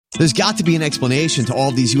There's got to be an explanation to all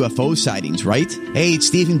of these UFO sightings, right? Hey, it's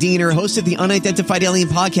Stephen Diener, host of the Unidentified Alien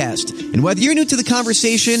Podcast. And whether you're new to the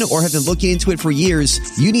conversation or have been looking into it for years,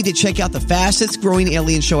 you need to check out the fastest growing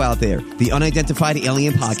alien show out there, the Unidentified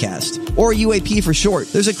Alien Podcast, or UAP for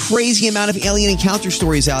short. There's a crazy amount of alien encounter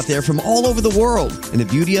stories out there from all over the world. And the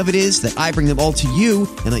beauty of it is that I bring them all to you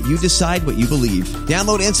and let you decide what you believe.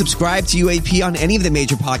 Download and subscribe to UAP on any of the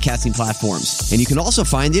major podcasting platforms. And you can also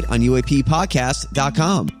find it on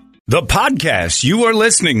UAPpodcast.com. The podcast you are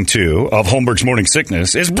listening to of Holmberg's Morning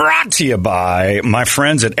Sickness is brought to you by my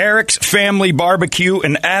friends at Eric's Family Barbecue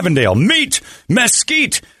in Avondale. Meet,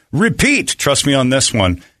 mesquite, repeat. Trust me on this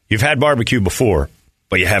one. You've had barbecue before,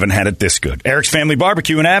 but you haven't had it this good. Eric's Family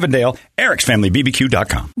Barbecue in Avondale,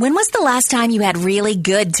 ericsfamilybbq.com. When was the last time you had really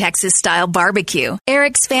good Texas-style barbecue?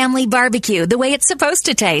 Eric's Family Barbecue, the way it's supposed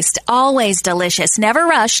to taste. Always delicious, never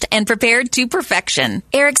rushed, and prepared to perfection.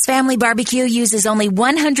 Eric's Family Barbecue uses only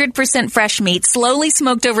 100% fresh meat, slowly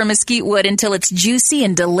smoked over mesquite wood until it's juicy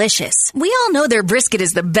and delicious. We all know their brisket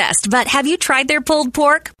is the best, but have you tried their pulled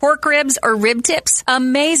pork, pork ribs, or rib tips?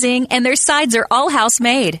 Amazing, and their sides are all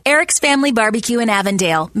house-made. Eric's Family Barbecue in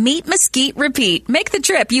Avondale. Meet, mesquite, repeat. Make the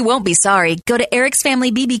trip. You won't be sorry. Go to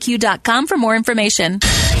ericsfamilybbq.com for more information.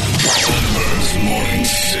 Holmberg's Morning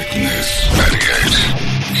Sickness.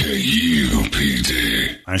 98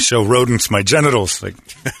 KUPD. I show rodents my genitals. Like,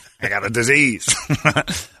 I got a disease.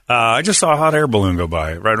 I just saw a hot air balloon go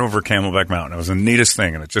by right over Camelback Mountain. It was the neatest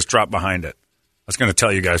thing, and it just dropped behind it. I was going to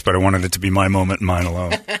tell you guys, but I wanted it to be my moment and mine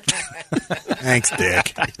alone. Thanks,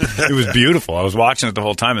 Dick. It was beautiful. I was watching it the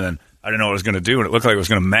whole time, and then I didn't know what it was going to do, and it looked like it was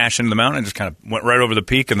going to mash into the mountain and just kind of went right over the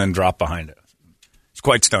peak and then dropped behind it. It's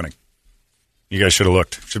quite stunning. You guys should have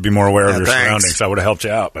looked. Should be more aware of your surroundings. I would have helped you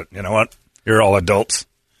out, but you know what? You're all adults.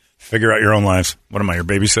 Figure out your own lives. What am I, your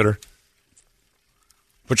babysitter?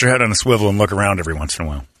 Put your head on a swivel and look around every once in a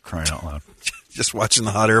while. Crying out loud. Just watching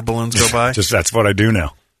the hot air balloons go by? That's what I do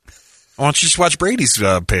now. Why don't you just watch Brady's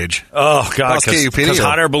page? Oh, God, because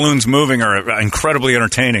hot air balloons moving are incredibly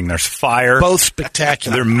entertaining. There's fire. Both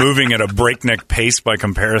spectacular. They're moving at a breakneck pace by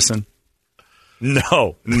comparison.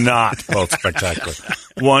 No, not both spectacular.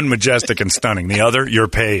 One, majestic and stunning. The other, your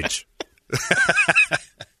page.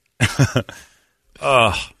 I'm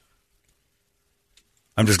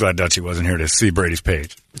just glad Dutchie wasn't here to see Brady's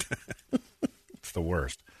page. It's the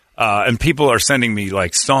worst. And people are sending me,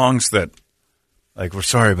 like, songs that, like, we're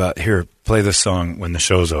sorry about, here, play this song when the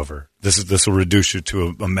show's over. This will reduce you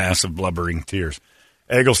to a mass of blubbering tears.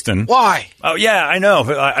 Eggleston. Why? Oh, yeah, I know.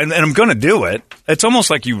 And I'm going to do it. It's almost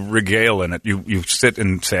like you regale in it. You sit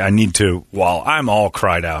and say, I need to, while I'm all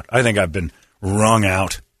cried out. I think I've been wrung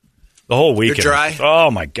out the whole weekend. You're dry?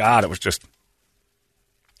 Oh, my God. It was just,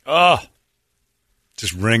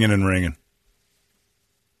 just ringing and ringing.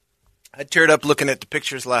 I teared up looking at the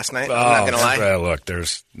pictures last night. I'm not going to lie. Look,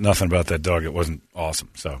 there's nothing about that dog. It wasn't awesome.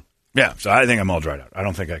 So, yeah, so I think I'm all dried out. I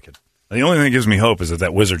don't think I could. The only thing that gives me hope is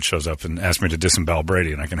that wizard shows up and asks me to disembowel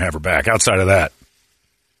Brady, and I can have her back. Outside of that,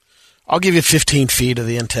 I'll give you 15 feet of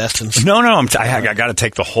the intestines. No, I got to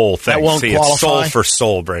take the whole thing. That won't qualify? It's soul for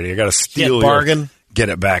soul, Brady. I got to steal get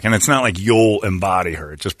it back. And it's not like you'll embody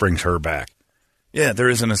her. It just brings her back. Yeah, there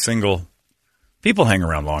isn't a single. People hang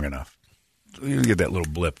around long enough. You get that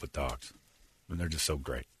little blip with dogs, and they're just so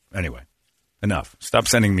great. Anyway, enough. Stop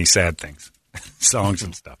sending me sad things, songs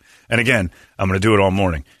and stuff. And again, I'm going to do it all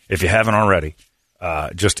morning. If you haven't already,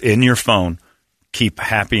 just in your phone, keep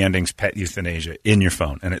Happy Endings Pet Euthanasia in your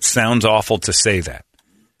phone. And it sounds awful to say that,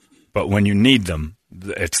 but when you need them,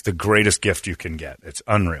 it's the greatest gift you can get. It's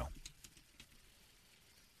unreal.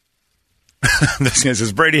 This guy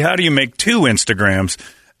says, Brady, how do you make 2 Instagrams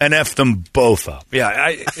and F them both up? Yeah,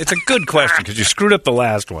 it's a good question because you screwed up the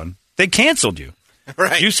last one. They canceled you.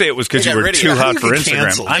 Right. You say it was because you were too hot for Instagram.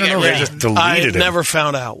 Canceled? I don't know. They just deleted it. I never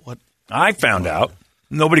found out what. I found out.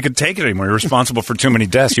 Nobody could take it anymore. You're responsible for too many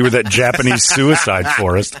deaths. You were that Japanese suicide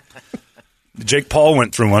forest. Jake Paul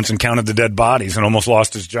went through once and counted the dead bodies and almost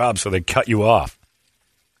lost his job, so they cut you off.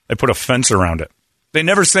 They put a fence around it. They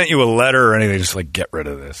never sent you a letter or anything. Just like, get rid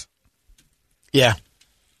of this. Yeah.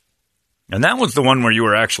 And that was the one where you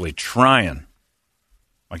were actually trying.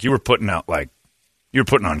 Like you were putting out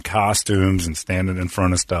on costumes and standing in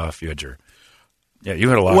front of stuff. You had you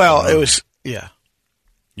had a lot. Well, it was, yeah.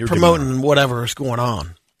 You were promoting whatever is going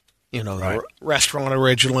on. You know, right. The restaurant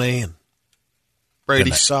originally and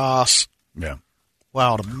Brady's Sauce. Yeah.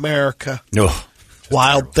 Wild America. No.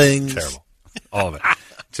 Wild Things. Terrible. All of it.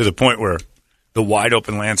 To the point where the wide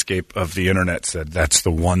open landscape of the internet said that's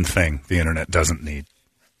the one thing the internet doesn't need.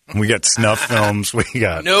 We got snuff films. We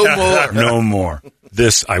got no more.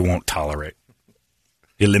 This I won't tolerate.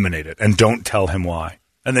 Eliminate it. And don't tell him why.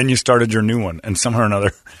 And then you started your new one, and somehow or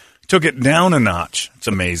another took it down a notch. It's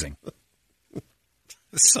amazing.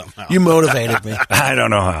 Somehow. You motivated me. I don't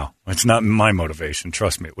know how. It's not my motivation.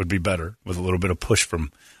 Trust me, it would be better with a little bit of push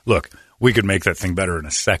from, look, we could make that thing better in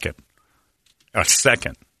a second. A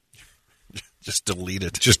second. Just delete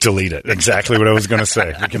it. Just delete it. Exactly what I was going to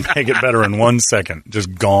say. We can make it better in 1 second.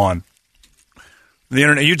 Just gone. The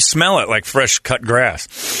internet, you'd smell it like fresh cut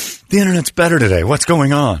grass. The internet's better today. What's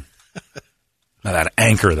going on? Now that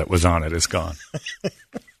anchor that was on it is gone.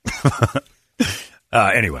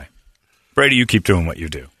 Anyway. Brady, you keep doing what you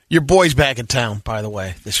do. Your boy's back in town, by the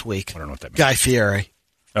way, this week. I don't know what that means. Guy Fieri.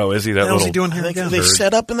 Oh, is he? That How's he doing here I again? think they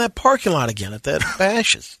set up in that parking lot again at that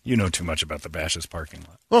Bash's. You know too much about the Bash's parking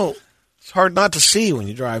lot. Well, it's hard not to see when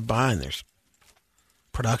you drive by and there's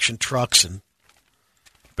production trucks and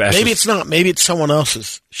Bash's, maybe it's not. Maybe it's someone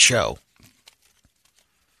else's show.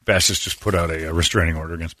 Bash's just put out a restraining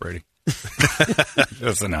order against Brady.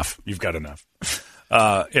 That's enough. You've got enough.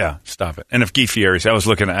 Yeah, stop it. And if Guy Fieri's,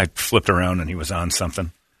 I flipped around and he was on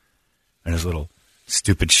something. And his little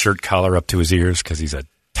stupid shirt collar up to his ears because he's a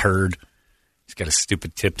turd. He's got his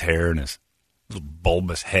stupid tipped hair and his little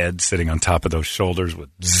bulbous head sitting on top of those shoulders with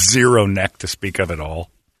zero neck to speak of at all.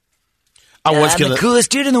 I'm the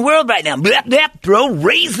coolest dude in the world right now. Blap, blap, throw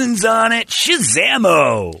raisins on it.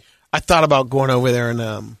 Shazamo. I thought about going over there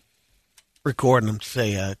and recording him,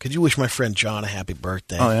 say, could you wish my friend John a happy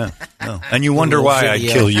birthday? Oh, yeah. No. And you wonder why I'd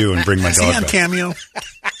kill you and bring my dog Is he on back. Cameo?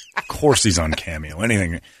 Of course he's on Cameo.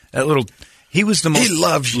 Anything. That little... He was the most... He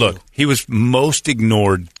loves you. Look, he was most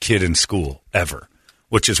ignored kid in school ever,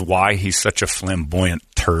 which is why he's such a flamboyant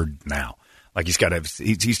turd now. Like he's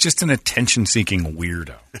just an attention-seeking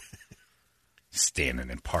weirdo. Standing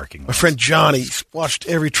in parking lots. My friend Johnny's watched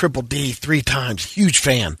every Triple D 3 times. Huge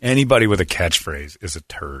fan. Anybody with a catchphrase is a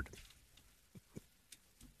turd.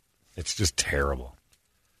 It's just terrible.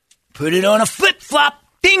 Put it on a flip-flop.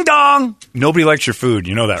 Ding dong. Nobody likes your food.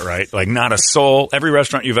 You know that, right? Like, not a soul. Every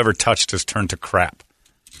restaurant you've ever touched has turned to crap.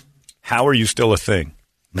 How are you still a thing?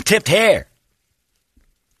 My tipped hair.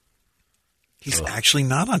 He's actually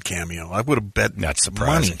not on Cameo. I would have bet That's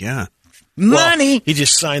surprising. money. Yeah. Money. Well, he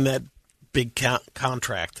just signed that big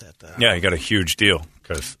contract. Yeah, he got a huge deal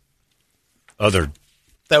because other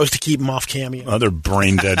that was to keep him off Cameo.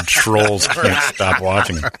 brain-dead trolls can't stop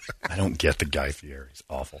watching him. I don't get the Guy Fieri. He's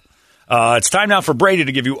awful. It's time now for Brady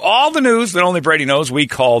to give you all the news that only Brady knows. We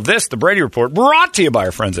call this the Brady Report, brought to you by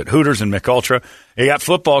our friends at Hooters and McUltra. You got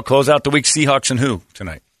football, close out the week. Seahawks and who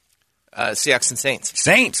tonight? Seahawks and Saints.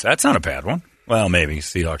 Saints. That's not a bad one. Well, maybe.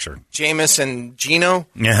 Seahawks are... Jameis and Geno?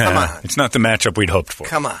 Yeah, come on. It's not the matchup we'd hoped for.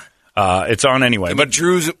 Come on. It's on anyway. But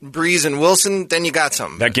Breeze and Wilson, then you got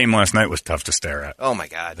something. That game last night was tough to stare at. Oh, my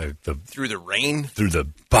God. Through the rain? Through the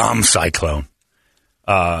bomb cyclone.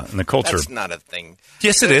 And the Colts That's not a thing.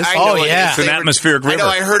 Yes, it is. Yeah. It's an atmospheric river.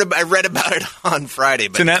 I know. I read about it on Friday.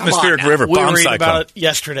 But it's an atmospheric river. We bomb read cyclone. about it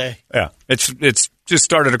yesterday. Yeah, it's just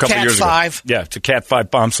started a couple Cat years 5. ago. Yeah, it's a Cat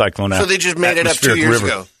 5 bomb cyclone. So they just made it up 2 years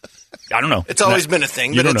ago. I don't know. It's always been a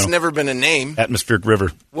thing, but it's never been a name. Atmospheric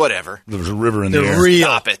river. Whatever. There was a river in the air. Real.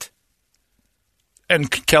 Stop it. And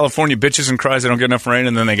California bitches and cries they don't get enough rain,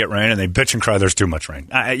 and then they get rain, and they bitch and cry there's too much rain.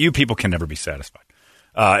 You people can never be satisfied.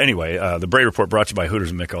 Anyway, the Brady Report brought to you by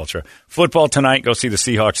Hooters and McUltra. Football tonight, go see the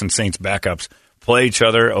Seahawks and Saints backups play each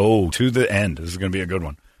other, to the end. This is going to be a good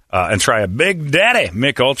one. And try a Big Daddy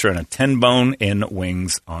McUltra and a 10-bone in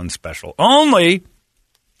wings on special. Only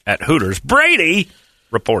at Hooters. Brady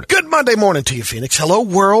Report. Good Monday morning to you, Phoenix. Hello,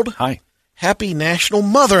 world. Hi. Happy National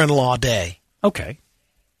Mother-in-Law Day. Okay.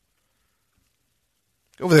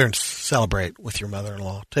 Go over there and celebrate with your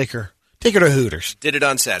mother-in-law. Take her to Hooters. Did it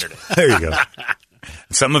on Saturday. There you go.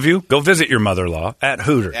 Some of you, go visit your mother-in-law at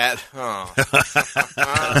Hooters. A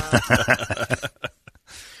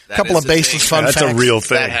couple of baseless fun facts. That's a real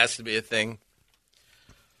thing. That has to be a thing.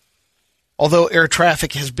 Although air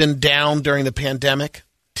traffic has been down during the pandemic,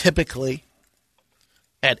 typically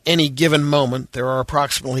at any given moment, there are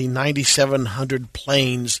approximately 9,700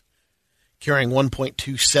 planes carrying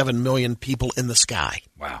 1.27 million people in the sky.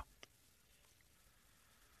 Wow.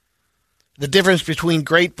 The difference between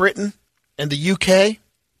Great Britain and the UK,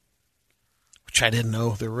 which I didn't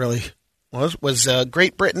know there really was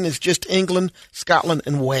Great Britain is just England, Scotland,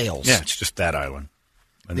 and Wales. Yeah, it's just that island.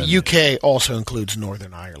 And the UK also includes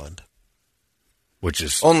Northern Ireland. Which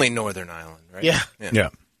is... Only Northern Ireland, right? Yeah. Yeah.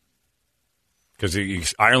 Because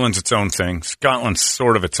Ireland's its own thing. Scotland's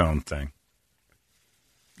sort of its own thing.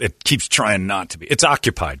 It keeps trying not to be. It's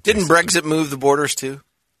occupied. Didn't Brexit move the borders too,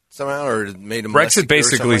 somehow, or made them? Brexit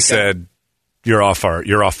basically said, "You're off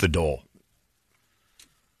the dole."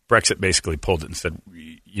 Brexit basically pulled it and said,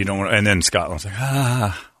 you don't want, and then Scotland's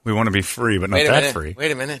like, we want to be free, but not that free.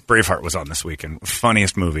 Wait a minute. Braveheart was on this weekend.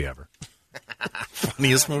 Funniest movie ever.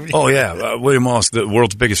 Funniest movie? Oh, yeah. William Wallace, the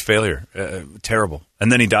world's biggest failure. Terrible.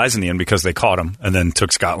 And then he dies in the end because they caught him and then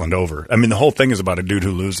took Scotland over. I mean, the whole thing is about a dude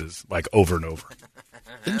who loses, like, over and over.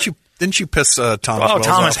 Didn't you piss Thomas Wells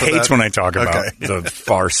Thomas off with hates that? when I talk about the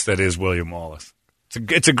farce that is William Wallace.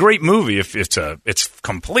 It's a great movie if it's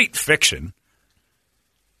complete fiction.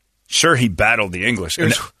 Sure, he battled the English,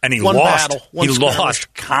 and he lost. He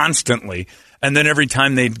lost constantly. And then every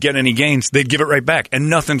time they'd get any gains, they'd give it right back.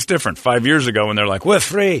 And nothing's different. 5 years ago when they're like, we're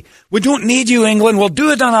free. We don't need you, England. We'll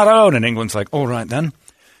do it on our own. And England's like, all right then.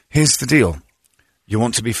 Here's the deal. You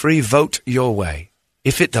want to be free? Vote your way.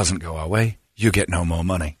 If it doesn't go our way, you get no more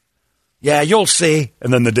money. Yeah, you'll see.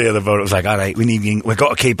 And then the day of the vote, it was like, all right, we've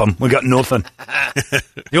got to keep them. We got nothing.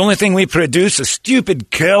 The only thing we produce is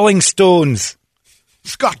stupid curling stones.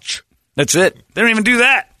 Scotch. That's it. They don't even do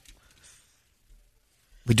that.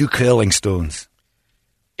 We do curling stones.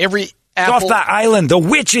 Every apple. Off that island, the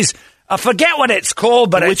witches. I forget what it's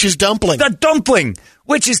called, but witch's dumpling. The dumpling.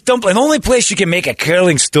 Witch's dumpling. The only place you can make a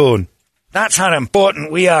curling stone. That's how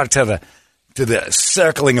important we are to the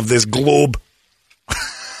circling of this globe.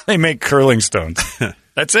 They make curling stones.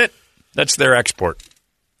 That's it. That's their export.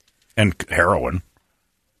 And heroin.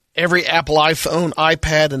 Every Apple iPhone,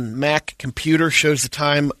 iPad, and Mac computer shows the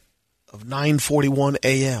time of 9:41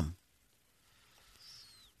 a.m.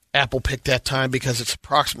 Apple picked that time because it's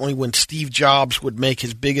approximately when Steve Jobs would make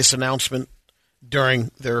his biggest announcement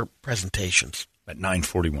during their presentations. At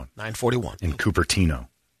 9:41. 9:41. In Cupertino.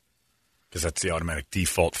 Because that's the automatic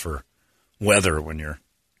default for weather when you're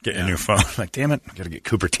getting a new phone. Like, damn it, I've got to get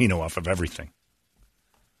Cupertino off of everything.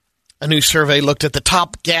 A new survey looked at the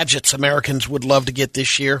top gadgets Americans would love to get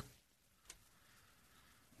this year.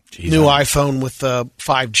 Jeez, new iPhone with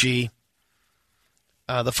 5G.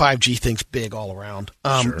 The 5G thing's big all around.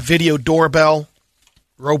 Sure. Video doorbell,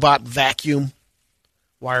 robot vacuum,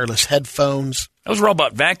 wireless headphones. Those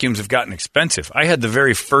robot vacuums have gotten expensive. I had the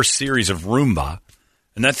very first series of Roomba,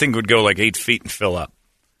 and that thing would go like 8 feet and fill up.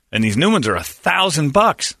 And these new ones are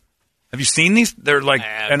 $1,000. Have you seen these? They're like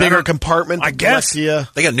bigger compartment. I guess. They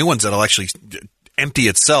got new ones that'll actually empty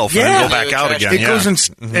itself and then go back out again. It goes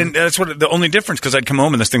and that's what the only difference, because I'd come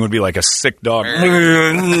home and this thing would be like a sick dog.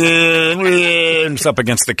 And it's up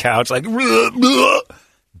against the couch, like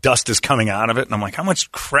dust is coming out of it. And I'm like, how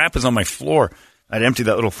much crap is on my floor? I'd empty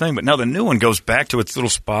that little thing. But now the new one goes back to its little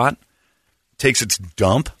spot, takes its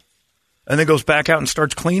dump, and then goes back out and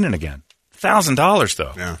starts cleaning again. $1,000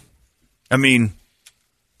 though. Yeah. I mean,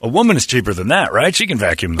 a woman is cheaper than that, right? She can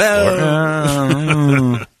vacuum the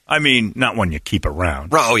floor. I mean, not one you keep around.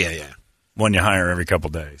 Oh, yeah. One you hire every couple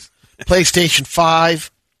days. PlayStation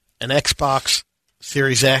 5 and Xbox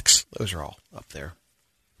Series X, those are all up there.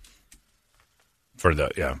 So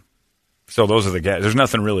those are the guys. There's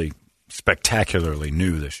nothing really spectacularly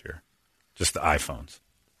new this year. Just the iPhones.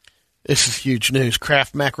 This is huge news.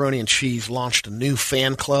 Kraft Macaroni and Cheese launched a new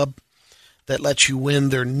fan club that lets you win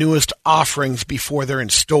their newest offerings before they're in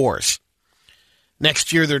stores.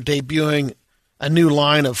 Next year, they're debuting a new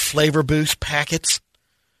line of Flavor Boost packets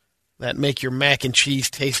that make your mac and cheese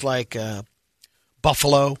taste like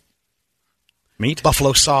buffalo meat,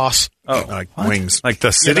 buffalo sauce. Oh, like wings, like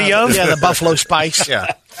the city of the buffalo spice. Yeah,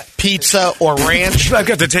 pizza or ranch. I've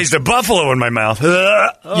got the taste of buffalo in my mouth.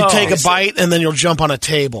 You take a bite and then you'll jump on a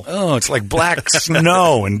table. Oh, it's like black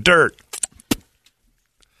snow and dirt.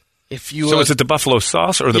 So is it the buffalo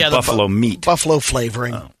sauce or the buffalo meat? Buffalo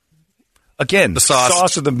flavoring. Oh. Again, the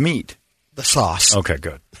sauce or the meat? The sauce. Okay,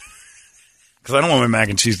 good. Because I don't want my mac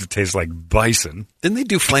and cheese to taste like bison. Didn't they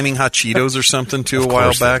do Flaming Hot Cheetos or something, too, a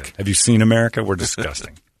while back? Have you seen America? We're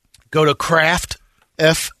disgusting. Go to Kraft,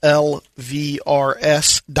 FLVRS.com.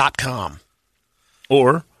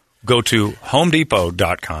 Or go to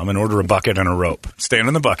HomeDepot.com and order a bucket and a rope. Stand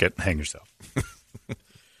in the bucket and hang yourself.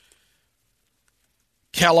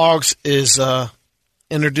 Kellogg's is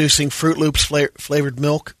introducing Fruit Loops flavored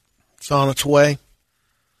milk. It's on its way.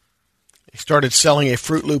 They started selling a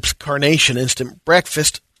Fruit Loops Carnation instant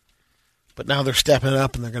breakfast, but now they're stepping it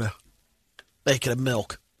up and they're going to make it a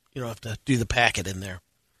milk. You don't have to do the packet in there.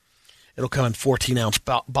 It'll come in 14-ounce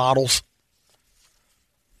bottles.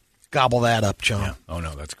 Gobble that up, John. Yeah. Oh,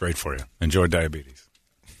 no, that's great for you. Enjoy diabetes.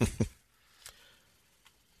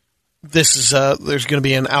 This is there's going to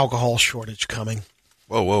be an alcohol shortage coming.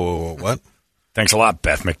 Whoa, what? Thanks a lot,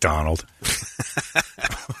 Beth McDonald.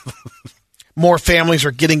 More families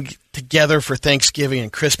are getting together for Thanksgiving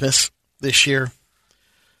and Christmas this year.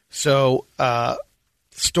 So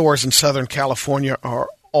stores in Southern California are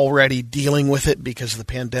already dealing with it because of the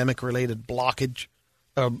pandemic-related blockage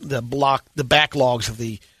the backlogs of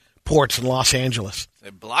the ports in Los Angeles.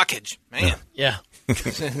 The blockage, man. Yeah.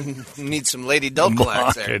 Need some Lady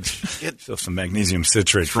Dulcolax there. Get some magnesium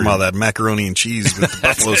citrate from all that macaroni and cheese with the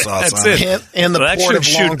buffalo sauce on it. And the port of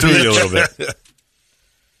Long Beach. A little bit.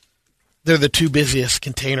 They're the two busiest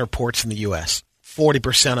container ports in the U.S.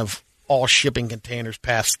 40% of all shipping containers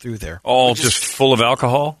pass through there. All just full of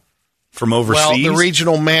alcohol from overseas? Well, the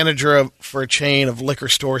regional manager for a chain of liquor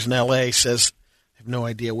stores in L.A. says they have no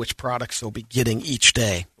idea which products they'll be getting each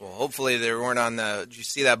day. Well, hopefully they weren't on the – did you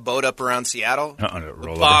see that boat up around Seattle?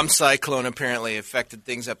 The bomb cyclone apparently affected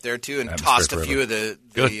things up there, too, and tossed a few of the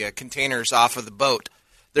containers off of the boat.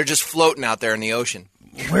 They're just floating out there in the ocean.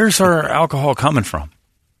 Where's our alcohol coming from?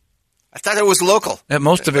 I thought it was local.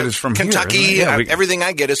 Most of it is from Kentucky. Here. Everything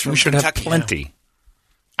I get is from Kentucky. We should have plenty.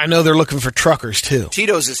 I know they're looking for truckers, too.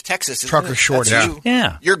 Tito's is Texas, isn't Trucker it? shortage.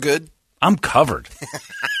 Yeah. You're good. I'm covered.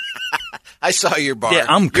 I saw your bar. Yeah,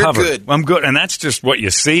 I'm You're covered. Good. I'm good, and that's just what you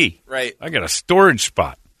see. Right. I got a storage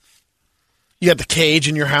spot. You got the cage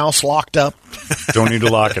in your house locked up. Don't need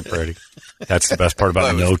to lock it, Brady. That's the best part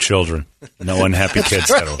about no children. No unhappy kids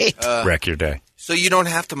that'll wreck your day. So you don't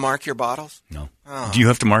have to mark your bottles? No. Do you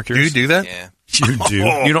have to mark yours? Do you do that? Yeah. You do.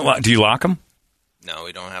 You don't. Do you lock them? No,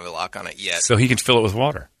 we don't have a lock on it yet. So he can fill it with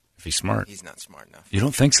water if he's smart. He's not smart enough. You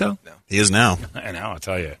don't think so? No. He is now. And now I'll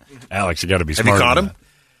tell you, Alex, you got to be smart. Have you caught him? That.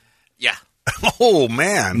 Yeah. Oh,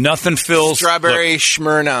 man. Nothing fills. Strawberry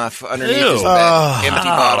Smirnoff underneath his bed. Empty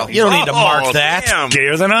bottle. You don't need to mark that. Damn.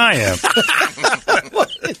 Gayer than I am.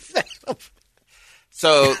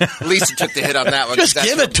 So Lisa took the hit on that one. Just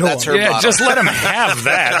give it to that's him. her Yeah, bottle. just let him have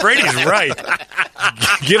that. Brady's right.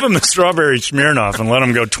 Give him the strawberry Smirnoff and let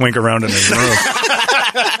him go twink around in his room.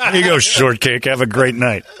 Here you go, shortcake. Have a great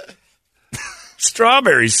night.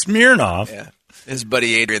 Strawberry Smirnoff. Yeah. His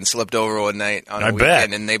buddy Adrian slipped over one night on a I weekend,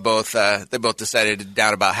 bet. and they both decided to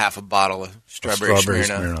down about half a bottle of strawberry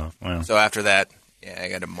Smirnoff. Wow. So after that, I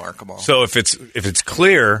got to mark them all. So if it's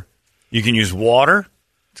clear, you can use water.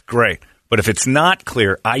 It's great. But if it's not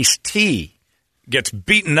clear, iced tea gets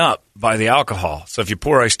beaten up by the alcohol. So if you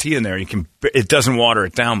pour iced tea in there, it doesn't water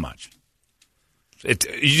it down much. You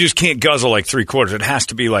just can't guzzle like 3/4. It has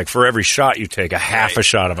to be like for every shot you take, a half a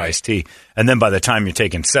shot of iced tea. And then by the time you're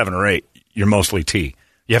taking 7 or 8, you're mostly tea.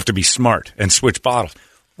 You have to be smart and switch bottles.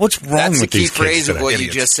 What's wrong That's with the key these kids phrase of today? what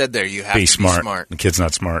Idiots. you just said there. You have Be to smart. be smart. The kid's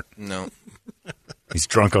not smart. No. He's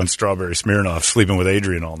drunk on strawberry Smirnoff, sleeping with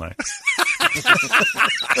Adrian all night.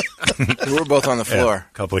 We're both on the floor. Yeah,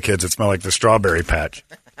 a couple of kids that smell like the strawberry patch.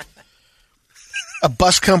 A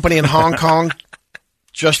bus company in Hong Kong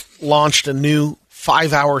just launched a new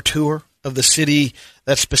 5-hour tour of the city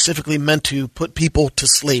that's specifically meant to put people to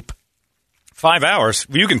sleep. 5 hours?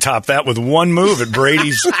 You can top that with one move at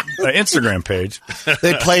Brady's Instagram page.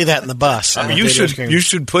 They play that in the bus. You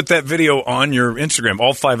should put that video on your Instagram,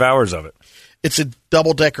 all 5 hours of it. It's a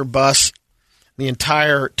double-decker bus. The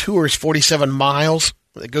entire tour is 47 miles.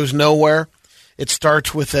 It goes nowhere. It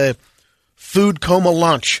starts with a food coma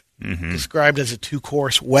lunch, described as a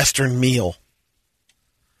 2-course Western meal.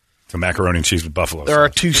 So macaroni and cheese with buffalo There are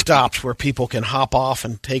sauce. 2 stops where people can hop off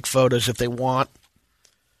and take photos if they want,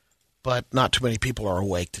 but not too many people are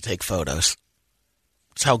awake to take photos.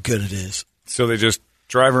 That's how good it is. So they just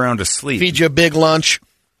drive around to sleep. Feed you a big lunch.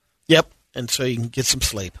 Yep. And so you can get some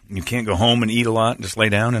sleep. You can't go home and eat a lot and just lay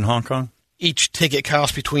down in Hong Kong? Each ticket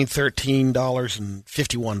costs between $13 and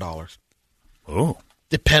 $51, Oh,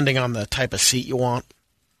 depending on the type of seat you want.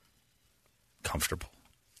 comfortable.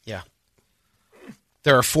 Yeah.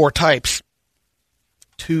 There are 4 types.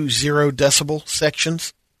 2 0-decibel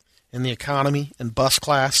sections in the economy and bus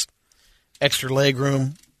class. Extra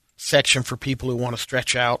legroom section for people who want to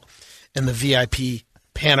stretch out. And the VIP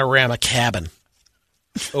panorama cabin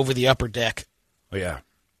over the upper deck. Oh, yeah.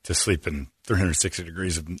 To sleep in 360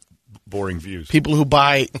 degrees of boring views. People who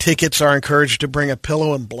buy tickets are encouraged to bring a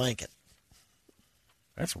pillow and blanket.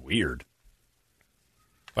 That's weird.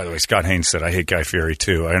 By the way, Scott Haynes said, I hate Guy Fieri,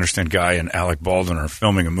 too. I understand Guy and Alec Baldwin are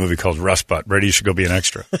filming a movie called Rust Butt. Brady, you should go be an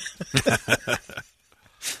extra.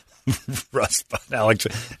 Rust Butt, Alex.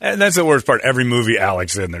 And that's the worst part. Every movie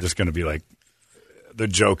Alec's in, they're just going to be like, the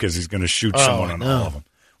joke is he's going to shoot someone on all of them.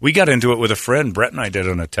 We got into it with a friend. Brett and I did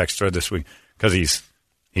on a text thread this week because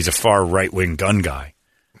he's a far right-wing gun guy,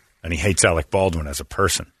 and he hates Alec Baldwin as a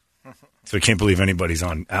person. So he can't believe anybody's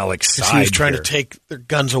on Alec's side. He was trying here. to take their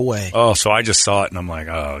guns away. Oh, so I just saw it, and I'm like,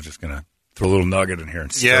 I'm just going to throw a little nugget in here.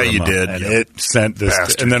 And stir Yeah, them you up. did. And Yep. it sent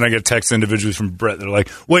this. And then I get text individuals from Brett that are like,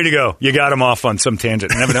 way to go. You got him off on some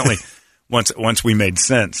tangent. And evidently, once we made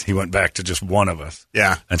sense, he went back to just one of us.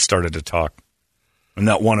 Yeah. And started to talk. And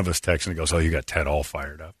not one of us texts and goes, "Oh, you got Ted all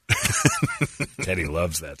fired up." Teddy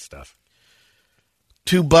loves that stuff.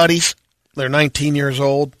 Two buddies. They're 19 years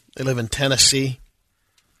old. They live in Tennessee.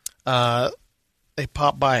 They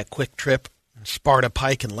pop by a Quick Trip in Sparta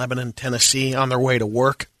Pike in Lebanon, Tennessee on their way to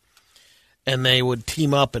work. And they would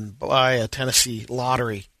team up and buy a Tennessee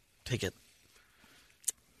lottery ticket.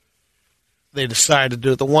 They decided to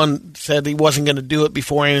do it. The one said he wasn't going to do it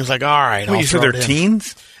before, and he was like, all right, Wait, you said they're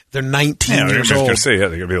teens? They're 19 years old. I was going to say, they're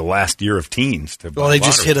going to be the last year of teens. Well, they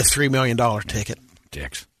just hit a $3 million ticket.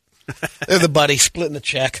 Dicks. They're the buddies splitting the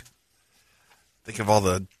check. Think of all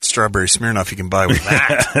the strawberry Smirnoff you can buy with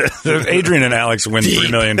that. Adrian and Alex win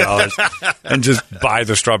 $3 million and just buy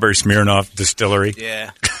the strawberry Smirnoff distillery.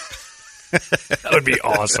 Yeah. That would be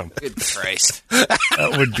awesome. Good Christ.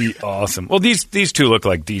 That would be awesome. Well, these two look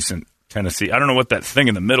like decent Tennessee. I don't know what that thing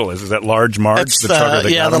in the middle is. Is that Large Marge? The trucker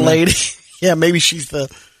that the lady. Yeah, maybe she's the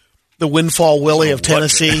Windfall Willie of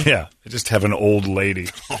Tennessee. Yeah, they just have an old lady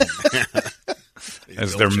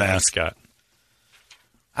as their mascot.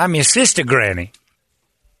 I'm your sister, Granny.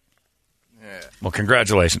 Yeah. Well,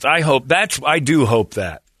 congratulations. I do hope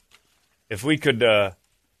that. If we could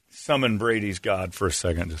summon Brady's God for a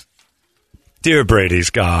second. Just, dear Brady's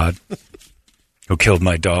God, who killed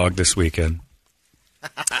my dog this weekend.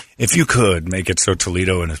 If you could make it so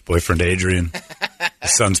Toledo and his boyfriend Adrian,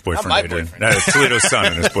 his son's boyfriend Adrian, Toledo's son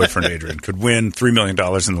and his boyfriend Adrian could win $3 million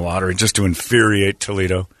in the lottery just to infuriate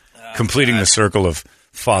Toledo, completing the circle of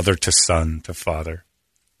father to son to father.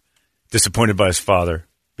 Disappointed by his father,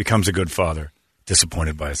 becomes a good father.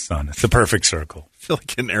 Disappointed by his son. It's the perfect circle. I feel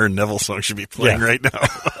like an Aaron Neville song should be playing right now.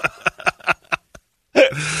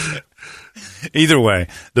 Either way,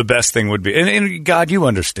 the best thing would be, and God, you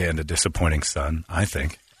understand a disappointing son, I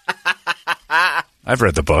think. I've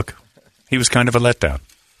read the book. He was kind of a letdown.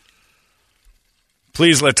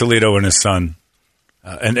 Please let Toledo and his son,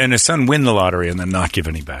 and his son win the lottery and then not give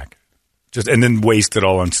any back. And then waste it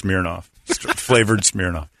all on Smirnoff, flavored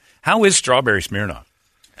Smirnoff. How is strawberry Smirnoff?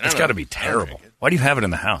 It's got to be terrible. Why do you have it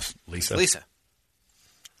in the house, Lisa? Lisa.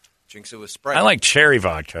 Drinks it with Sprite. I like cherry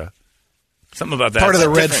vodka. Something about that. Part of the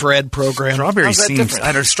Red for Ed program.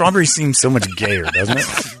 Strawberry seems so much gayer, doesn't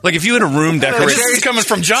it? Like if you had a room decorated. This is coming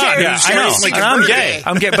from John. Yeah, I know. Like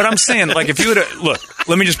I'm gay. But I'm saying, like if you had look,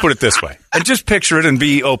 let me just put it this way. And just picture it and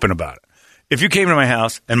be open about it. If you came to my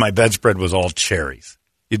house and my bedspread was all cherries,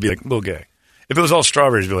 you'd be like, a little gay. If it was all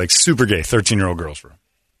strawberries, you'd be like, super gay, 13-year-old girl's room.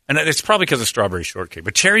 And it's probably because of strawberry shortcake.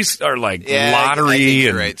 But cherries are like lottery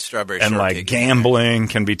and, right. Strawberry and like gambling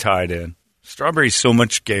can be tied in. Strawberry's so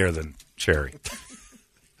much gayer than cherry.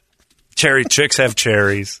 Cherry chicks have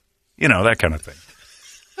cherries. You know, that kind of thing.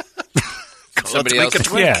 Somebody else.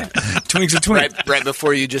 Yeah. Twink's a twink. Right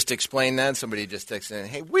before you just explained that, somebody just texted in,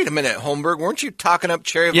 hey, wait a minute, Holmberg, weren't you talking up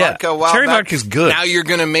cherry vodka a while cherry back? Vodka's good. Now you're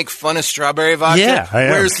going to make fun of strawberry vodka? Yeah, I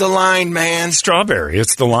am. Where's the line, man? Strawberry.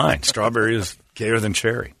 It's the line. Strawberry is gayer than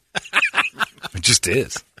cherry. It just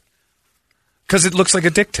is. Because it looks like a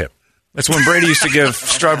dick tip. That's when Brady used to give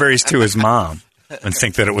strawberries to his mom and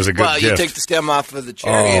think that it was a good gift. Well, you take the stem off of the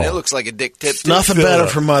cherry and it looks like a dick tip. Nothing better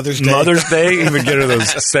for Mother's Day. Mother's Day, he would get her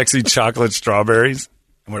those sexy chocolate strawberries.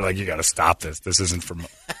 And we're like, you got to stop this. This isn't for mom.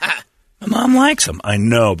 My mom likes them. I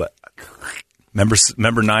know, but remember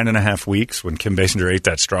 9.5 weeks when Kim Basinger ate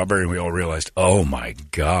that strawberry and we all realized, oh, my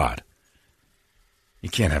God. You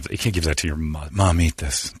can't give that to your mom. Mom, eat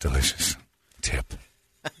this delicious tip.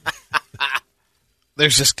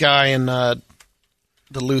 There's this guy in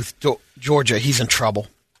Duluth, Georgia. He's in trouble.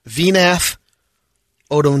 Vinath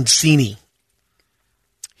Odoncini.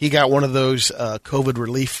 He got one of those COVID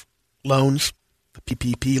relief loans, the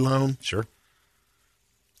PPP loan. Sure.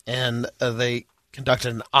 And they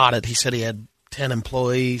conducted an audit. He said he had 10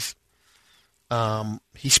 employees.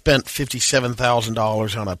 He spent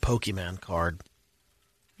 $57,000 on a Pokemon card.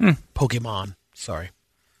 Pokemon, sorry.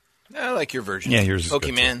 I like your version. Yeah, yours is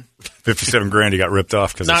Pokemon. $57,000 he got ripped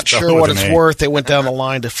off because not sure what it's worth. They went down the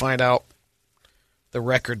line to find out the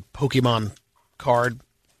record Pokemon card.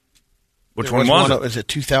 Which one was it? It was a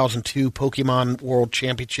 2002 Pokemon World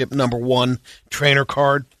Championship #1 trainer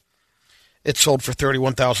card. It sold for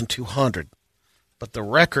 $31,200, but the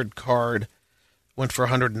record card went for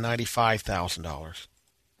 $195,000.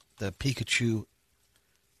 The Pikachu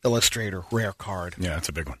Illustrator rare card. Yeah, that's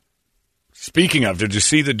a big one. Speaking of, did you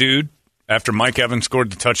see the dude after Mike Evans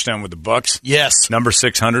scored the touchdown with the Bucs? Yes. Number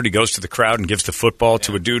 600, he goes to the crowd and gives the football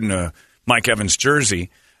to a dude in a Mike Evans jersey.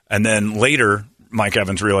 And then later, Mike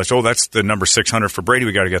Evans realized, oh, that's the number 600 for Brady.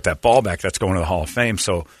 We got to get that ball back. That's going to the Hall of Fame.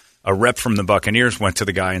 So a rep from the Buccaneers went to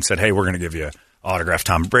the guy and said, hey, we're going to give you autographed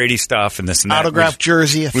Tom Brady stuff and this and that. Autographed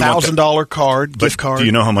jersey, $1,000 card, gift card. Do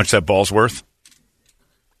you know how much that ball's worth?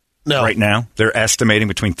 No. Right now, they're estimating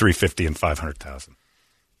between $350,000 and $500,000.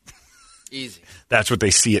 Easy. That's what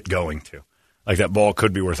they see it going to. Like that ball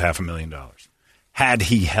could be worth $500,000. Had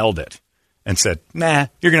he held it and said, "Nah,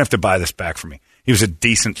 you're going to have to buy this back for me." He was a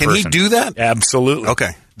decent person. Can he do that? Absolutely.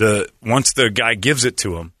 Okay. Once the guy gives it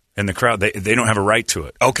to him in the crowd, they don't have a right to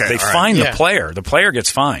it. Okay. They fine the player. The player gets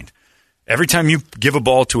fined. Every time you give a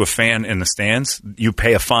ball to a fan in the stands, you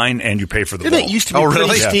pay a fine and you pay for the ball. It used to be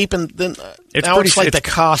pretty steep, and then now it's like the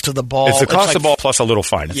cost of the ball. It's the cost of the ball plus a little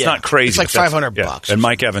fine. It's not crazy. It's like $500. And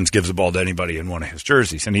Mike Evans gives the ball to anybody in one of his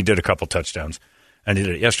jerseys, and he did a couple touchdowns, and he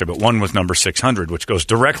did it yesterday. But one was number 600, which goes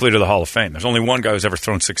directly to the Hall of Fame. There's only one guy who's ever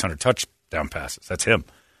thrown 600 touchdown passes. That's him.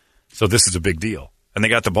 So this is a big deal. And they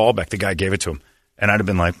got the ball back. The guy gave it to him, and I'd have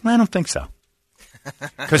been like, I don't think so.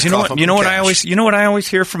 Because you know what I always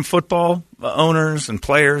hear from football owners and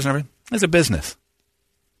players and everything. It's a business.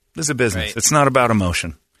 This is a business. Right. It's not about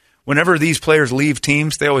emotion. Whenever these players leave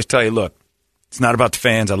teams, they always tell you, "Look, it's not about the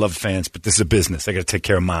fans. I love the fans, but this is a business. I got to take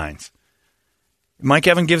care of mines." Mike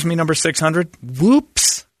Evans gives me number 600.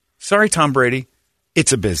 Whoops. Sorry, Tom Brady.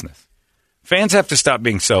 It's a business. Fans have to stop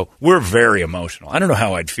being so. We're very emotional. I don't know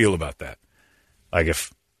how I'd feel about that. Like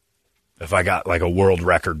if I got like a world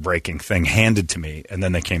record breaking thing handed to me and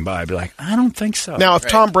then they came by, I'd be like, I don't think so. Now, if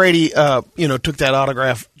Tom Brady, took that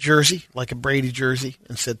autograph jersey, like a Brady jersey,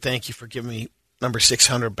 and said, "Thank you for giving me number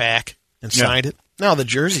 600 back," and signed it, now the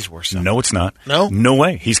jersey's worth something. No, it's not. No? No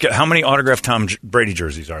way. He's got how many autographed Tom Brady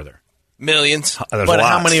jerseys are there? Millions. There's but lots.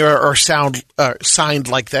 how many are signed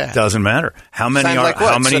like that? Doesn't matter. How many signed are? like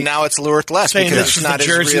what? How many? So now it's worth less because this is the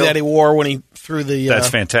jersey that he wore when he threw the. That's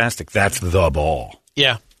fantastic. That's the ball.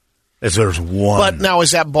 Yeah. There's one. But now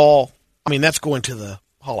is that ball? I mean, that's going to the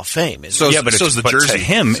Hall of Fame. Isn't it? Yeah, but the jersey. To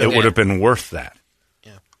him, it would have been worth that.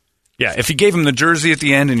 Yeah. Yeah. If he gave him the jersey at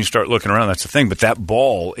the end and you start looking around, that's the thing. But that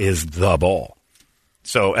ball is the ball.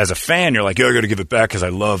 So as a fan, you're like, "Yo, I got to give it back because I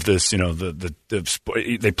love this." You know,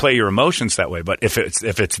 they play your emotions that way. But if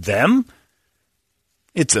it's them,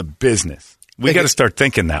 it's a business. We got to start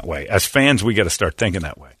thinking that way. As fans, we got to start thinking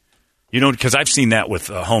that way. You know, because I've seen that with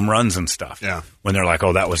home runs and stuff. Yeah. When they're like,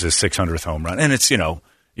 "Oh, that was his 600th home run," and it's you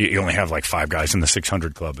only have like 5 guys in the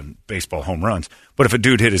 600 club in baseball home runs. But if a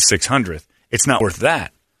dude hit his 600th, it's not worth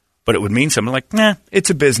that. But it would mean something like, "Nah, it's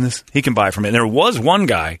a business. He can buy from it." And there was one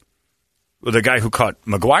guy. The guy who caught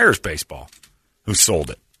McGuire's baseball, who sold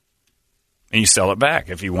it. And you sell it back.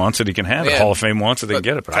 If he wants it, he can have it. Hall of Fame wants it, they can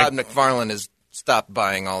get it. But Todd McFarlane has stopped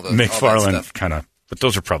buying all those. McFarlane kind of, but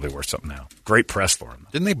those are probably worth something now. Great press for him.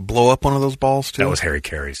 Didn't they blow up one of those balls, too? That was Harry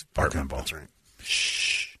Carey's apartment ball. That's right.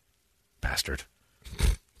 Shh. Bastard.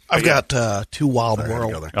 I've got 2 Wild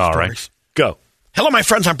World stories. All right. Go. Hello, my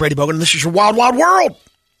friends. I'm Brady Bogan, and this is your Wild Wild World.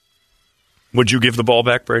 Would you give the ball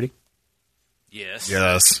back, Brady? Yes.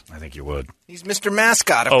 I think you would. He's Mr.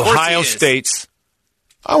 Mascot. Of course he Ohio is. State's.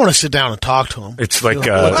 I want to sit down and talk to him. It's like what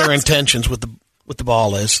their intentions with the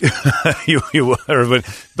ball is.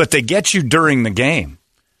 But they get you during the game.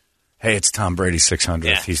 Hey, it's Tom Brady's 600th.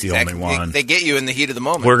 Yeah, He's the only one. They get you in the heat of the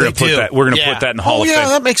moment. We're going to put that. We're going to put that in the Hall of Fame. Yeah,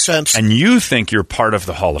 that makes sense. And you think you're part of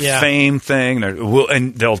the Hall of Fame thing,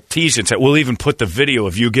 and they'll tease you and say, "We'll even put the video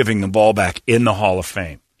of you giving the ball back in the Hall of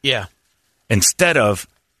Fame." Yeah. Instead of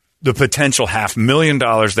the potential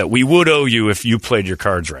 $500,000 that we would owe you if you played your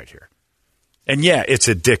cards right here. And yeah, it's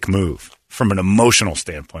a dick move from an emotional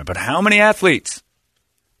standpoint. But how many athletes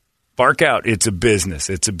bark out, "It's a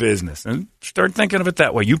business, it's a business," and start thinking of it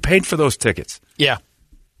that way? You paid for those tickets. Yeah.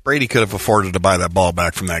 Brady could have afforded to buy that ball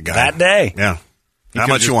back from that guy. That day. Yeah. How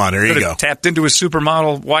much you want? There you go. Tapped into his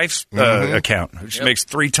supermodel wife's account. She makes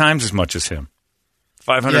 3 times as much as him.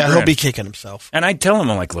 $500,000. Yeah, he'll be kicking himself. And I'd tell him,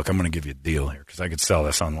 I'm like, "Look, I'm going to give you a deal here because I could sell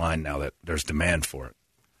this online now that there's demand for it.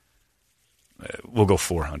 We'll go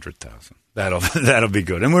 $400,000. That'll be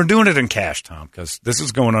good." And we're doing it in cash, Tom, because this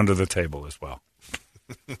is going under the table as well.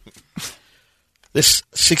 This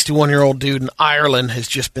 61-year-old dude in Ireland has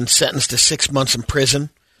just been sentenced to 6 months in prison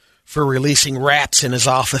for releasing rats in his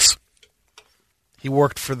office. He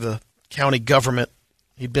worked for the county government.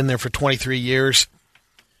 He'd been there for 23 years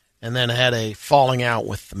and then had a falling out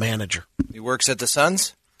with the manager. He works at the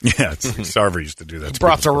Suns? Yeah, Sarver used to do that. He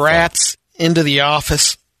brought the rats into the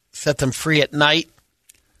office, set them free at night.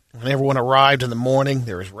 When everyone arrived in the morning,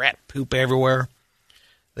 there was rat poop everywhere.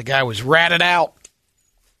 The guy was ratted out.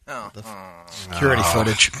 Security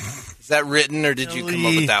footage. Is that written, or did you come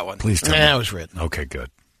up with that one? Please tell me. Yeah, it was written. Okay,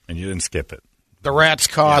 good. And you didn't skip it. The rats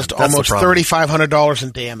caused almost $3,500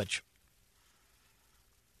 in damage.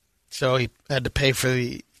 So he had to pay for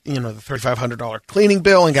the $3,500 cleaning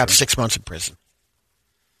bill and got 6 months in prison.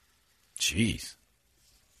 Jeez.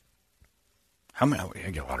 How many? I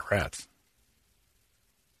get a lot of rats.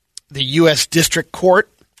 The U.S. District Court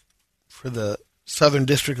for the Southern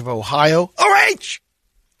District of Ohio, OH,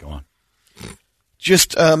 go on,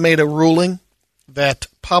 just made a ruling that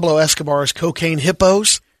Pablo Escobar's cocaine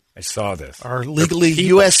hippos I saw this. Are legally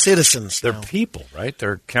U.S. citizens. They're people, right?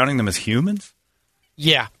 They're counting them as humans?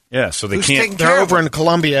 Yeah. Yeah, so they can't. They're over in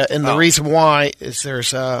Colombia, and the reason why is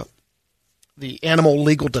there's the Animal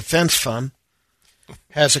Legal Defense Fund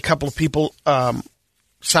has a couple of people,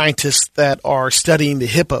 scientists that are studying the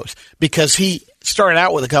hippos because he started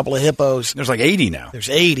out with a couple of hippos. There's like 80 now. There's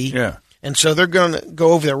 80. Yeah. And so they're going to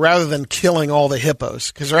go over there rather than killing all the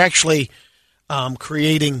hippos because they're actually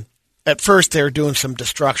creating. At first, they're doing some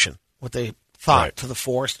destruction, what they thought to the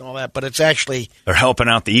forest and all that, but it's actually they're helping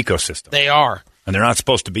out the ecosystem. They are, and they're not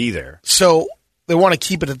supposed to be there. So they want to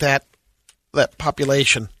keep it at that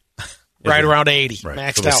population, right around 80,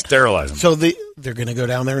 maxed out. Sterilize them. So they're going to go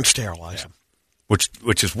down there and sterilize them.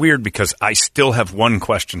 Which is weird because I still have one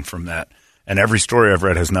question from that, and every story I've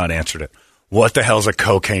read has not answered it. What the hell's a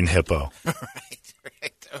cocaine hippo?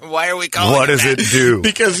 Right. Why are we calling What does that? it do?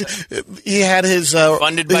 Because he had his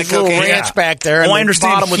funded by little cocaine ranch back there, and I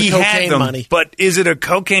understand with he cocaine had them, money. But is it a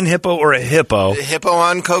cocaine hippo or a hippo? The hippo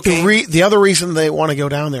on cocaine? The other reason they want to go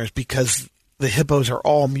down there is because the hippos are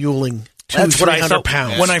all muling 200-300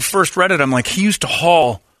 pounds. When I first read it, I'm like, he used to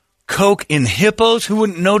haul coke in hippos? Who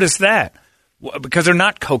wouldn't notice that? Because they're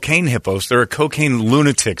not cocaine hippos. They're a cocaine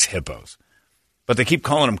lunatics hippos. But they keep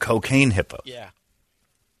calling them cocaine hippos. Yeah.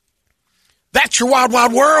 That's your wild,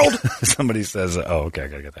 wild world. Somebody says, oh, okay, I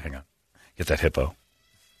got to get that. Hang on. Get that hippo.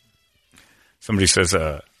 Somebody says,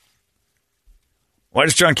 why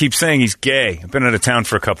does John keep saying he's gay? I've been out of town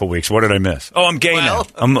for a couple weeks. What did I miss? Oh, I'm gay now.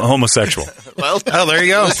 I'm homosexual. There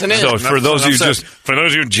you go. Listen in. So for those of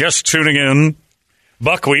you just tuning in,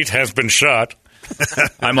 Buckwheat has been shot.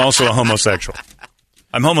 I'm also a homosexual.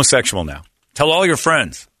 I'm homosexual now. Tell all your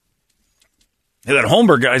friends. Hey, that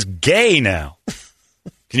Holmberg guy's gay now.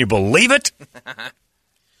 Can you believe it?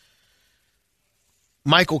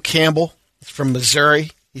 Michael Campbell is from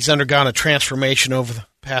Missouri. He's undergone a transformation over the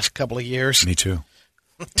past couple of years. Me too.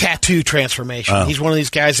 Tattoo transformation. Oh. He's one of these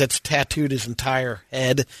guys that's tattooed his entire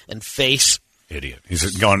head and face. Idiot.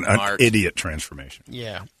 He's gone an idiot transformation.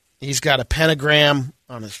 Yeah. He's got a pentagram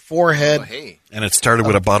on his forehead. Oh, hey. And it started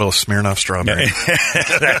with a bottle of Smirnoff strawberry.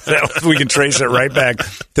 We can trace it right back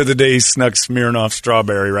to the day he snuck Smirnoff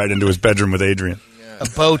strawberry right into his bedroom with Adrian. A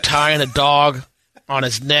bow tie and a dog on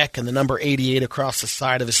his neck and the number 88 across the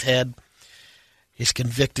side of his head. He's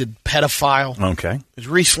convicted pedophile. Okay. He's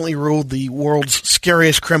recently ruled the world's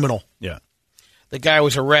scariest criminal. Yeah. The guy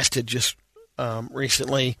was arrested just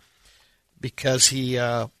recently because he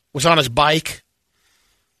was on his bike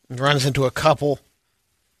and runs into a couple.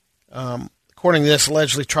 According to this,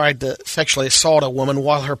 allegedly tried to sexually assault a woman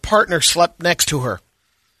while her partner slept next to her.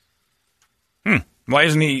 Why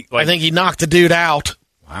isn't he I think he knocked the dude out.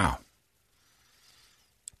 Wow.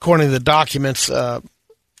 According to the documents,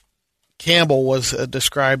 Campbell was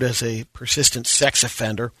described as a persistent sex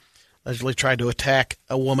offender. Allegedly tried to attack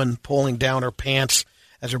a woman pulling down her pants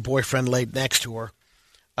as her boyfriend laid next to her.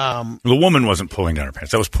 The woman wasn't pulling down her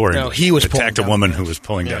pants. That was poor English. No, he was attacked pulling a woman down who was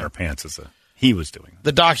pulling down her pants. He was doing it.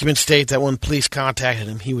 The documents state that when police contacted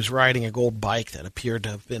him, he was riding a gold bike that appeared to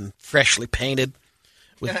have been freshly painted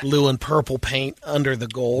with blue and purple paint under the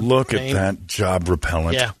gold. Look paint. at that job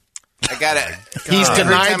repellent. Yeah. I got it. He's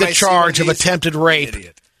denied the charge of attempted rape.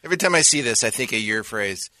 Every time I see this, I think of your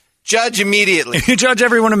phrase, judge immediately. You judge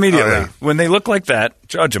everyone immediately. Oh, yeah. When they look like that,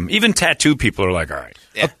 judge them. Even tattoo people are like, all right.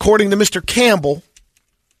 Yeah. According to Mr. Campbell,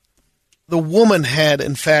 the woman had,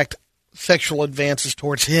 in fact, sexual advances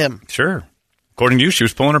towards him. Sure. According to you, she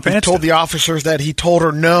was pulling her He pants told down. the officers that he told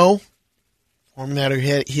her no, or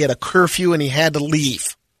that he had a curfew and he had to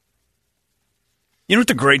leave. You know what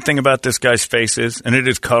the great thing about this guy's face is? And it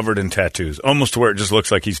is covered in tattoos, almost to where it just looks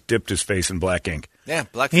like he's dipped his face in black ink. Yeah,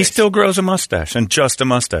 black He face. still grows a mustache, and just a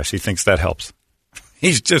mustache. He thinks that helps.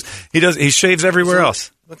 He shaves everywhere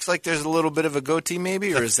else. Looks like there's a little bit of a goatee,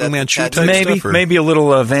 maybe, or is that Manchu tattoo? type Maybe stuff, or- maybe a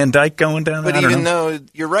little Van Dyke going down there. But I don't even know. though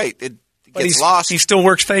you're right, it But gets lost. He still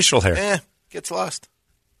works facial hair. Gets lost.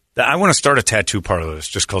 I want to start a tattoo parlor that's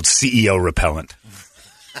just called CEO Repellent.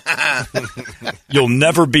 You'll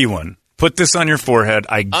never be one. Put this on your forehead.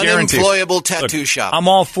 I guarantee. Unemployable tattoo shop. I'm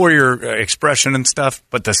all for your expression and stuff,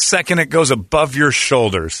 but the second it goes above your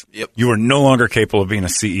shoulders, you are no longer capable of being a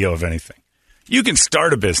CEO of anything. You can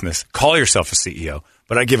start a business, call yourself a CEO,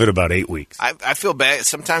 but I give it about 8 weeks. I feel bad.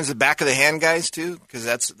 Sometimes the back of the hand guys, too, because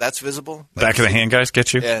that's visible. Back of the hand guys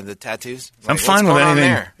get you? Yeah, the tattoos. I'm Like, fine what's with going on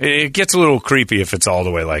anything. there? It gets a little creepy if it's all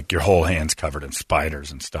the way like your whole hand's covered in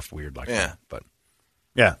spiders and stuff weird like that. But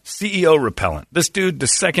Yeah, CEO repellent. This dude, the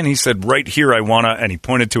second he said, right here I wanna, and he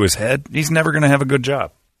pointed to his head, he's never going to have a good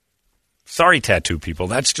job. Sorry, tattoo people.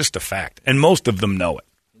 That's just a fact. And most of them know it.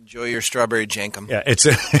 Enjoy your strawberry jankum. Yeah,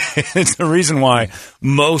 it's a reason why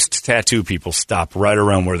most tattoo people stop right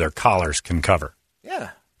around where their collars can cover. Yeah.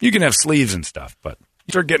 You can have sleeves and stuff, but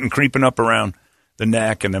you start getting creeping up around the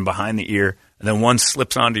neck and then behind the ear, and then one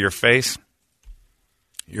slips onto your face,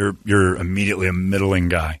 you're immediately a middling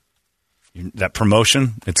guy. That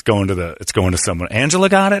promotion, it's going to someone. Angela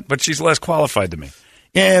got it, but she's less qualified than me.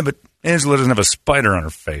 Yeah, but Angela doesn't have a spider on her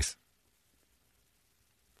face.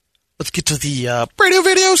 Let's get to the radio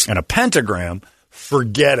videos. And a pentagram,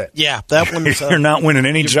 forget it. Yeah, that one's... You're not winning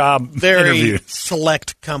any job very interviews.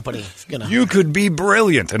 Select company. You could be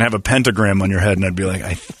brilliant and have a pentagram on your head, and I'd be like,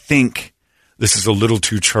 I think this is a little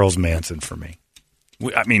too Charles Manson for me.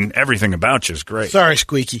 I mean, everything about you is great. Sorry,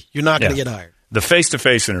 Squeaky. You're not going to get hired. The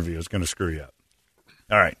face-to-face interview is going to screw you up.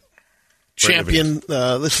 All right. Champion,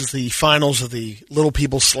 this is the finals of the Little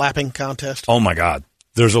People slapping contest. Oh, my God.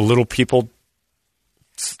 There's a Little People...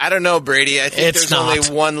 I don't know, Brady. I think there's only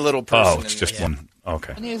one little person. Oh, it's just one.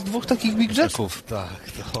 Okay. It's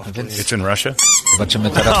It's in Russia?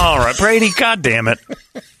 All right, Brady, God damn it.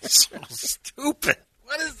 So stupid.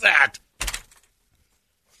 What is that?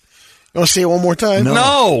 You want to see it one more time?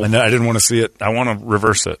 No. I didn't want to see it. I want to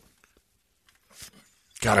reverse it.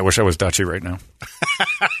 God, I wish I was Dutchy right now.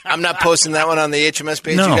 I'm not posting that one on the HMS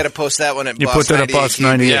page. No. You got to post that one at You Boss put that 98 at Boss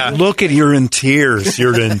 98. Yeah. Look at you're in tears.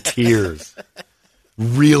 You're in tears.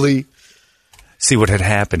 Really? See, what had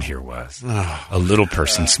happened here was a little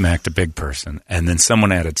person smacked a big person, and then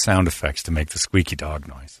someone added sound effects to make the squeaky dog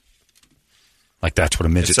noise. Like that's what a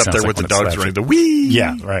midget sounds like. It's up there with the dogs running the wee.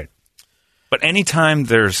 Yeah, right. But anytime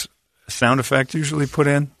there's a sound effect usually put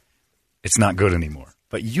in, it's not good anymore.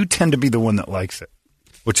 But you tend to be the one that likes it,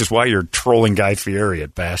 which is why you're trolling Guy Fieri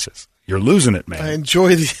at Bashes. You're losing it, man. I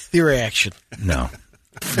enjoy the reaction. No.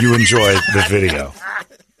 You enjoy the video.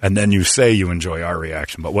 And then you say you enjoy our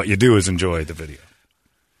reaction, but what you do is enjoy the video.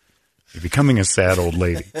 You're becoming a sad old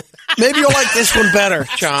lady. Maybe you'll like this one better,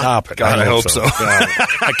 John. Stop it. God, I hope so.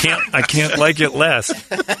 I can't like it less.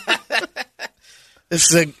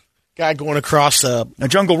 This is a guy going across a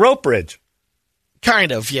jungle rope bridge.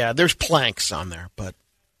 Kind of, yeah. There's planks on there, but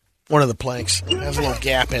one of the planks has a little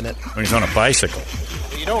gap in it. When he's on a bicycle.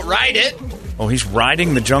 You don't ride it. Oh, he's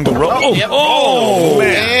riding the jungle rope. Oh, yep.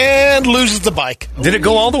 Man. And loses the bike. Did it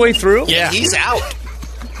go all the way through? Yeah. He's out.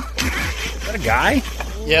 Is that a guy?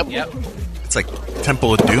 Yep. It's like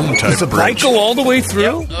Temple of Doom type. Does the bike go all the way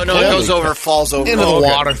through? Yep. Oh, no, it goes over, falls over. Into the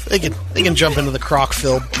water. They can jump into the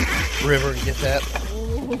Croc-filled river and get that.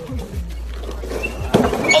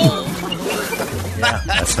 Yeah,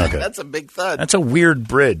 that's not good. That's a big thud. That's a weird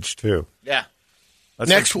bridge, too. Yeah.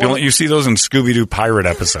 Next one. You see those in Scooby-Doo pirate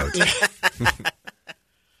episodes.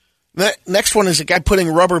 Next one is a guy putting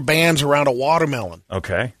rubber bands around a watermelon.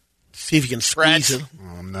 Okay. See if you can squeeze it.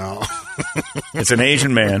 Oh, no. It's an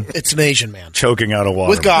Asian man. It's an Asian man. Choking out a water.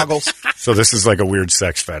 With goggles. So this is like a weird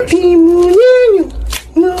sex fetish. I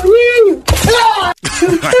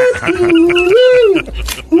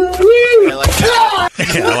like that.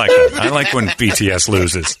 Yeah, I like that. I like when BTS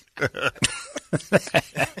loses.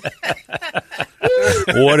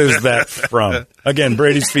 What is that from? Again,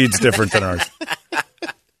 Brady's feed's different than ours.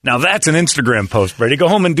 Now that's an Instagram post, Brady. Go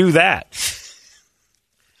home and do that.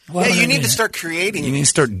 Yeah, you need to start creating. You need to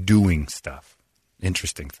start doing stuff.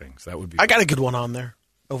 Interesting things. That would be. I got a good one on there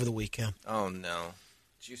over the weekend. Oh, no.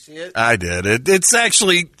 Did you see it? I did. It's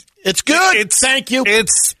actually... It's good. Thank you.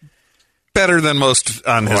 It's better than most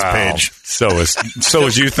on his page. So is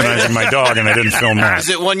euthanizing my dog, and I didn't film that. Is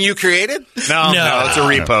it one you created? No, it's a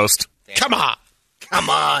repost. Come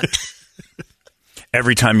on.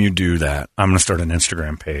 Every time you do that, I'm going to start an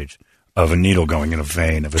Instagram page of a needle going in a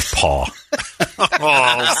vein of his paw.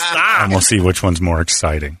 Stop. And we'll see which one's more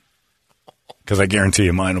exciting. Because I guarantee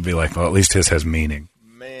you mine will be like, well, at least his has meaning.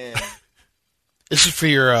 Man. This is for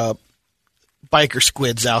your biker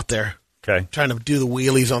squids out there. Okay. Trying to do the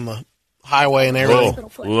wheelies on the highway and everything.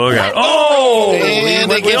 Look out. Oh!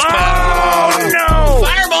 And it gets no!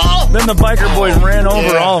 Fireball! Then the biker boys ran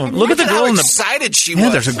over all of them. Look at the girl in the... excited she Yeah,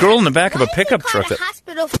 was. there's a girl in the back of a pickup truck that...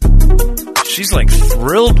 She's like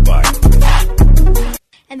thrilled by it.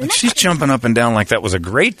 And she's jumping up and down like that was a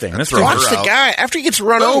great thing. Watch the guy. After he gets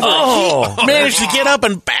run over, he managed to get up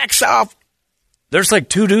and backs off. There's like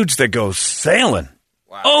two dudes that go sailing.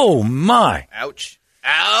 Wow. Oh, my. Ouch.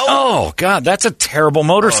 Ow. Oh, God, that's a terrible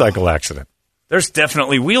motorcycle accident. There's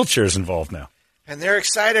definitely wheelchairs involved now. And they're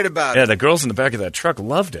excited about it. Yeah, the girls in the back of that truck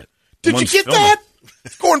loved it. Did you get that?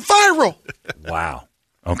 It's going viral. Wow.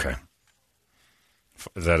 Okay.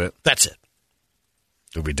 Is that it? That's it.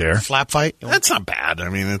 Do we dare? Slap fight? That's not bad. I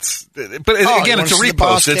mean, it's again, it's a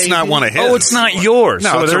repost. It's not one of his. Oh, it's not yours.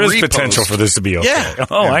 No, so there is repost. Potential for this to be okay. Yeah.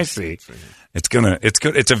 Oh, yeah. I see. It's good.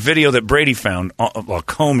 It's a video that Brady found while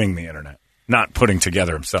combing the internet, not putting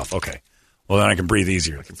together himself. Okay. Well, then I can breathe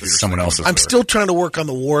easier. Someone else's. I'm still trying to work on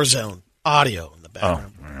the Warzone audio in the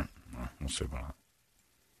background. Oh, right. Well, we'll see about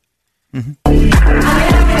that. Mm-hmm.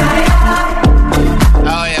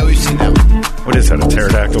 Oh, yeah, we've seen that one. What is that, a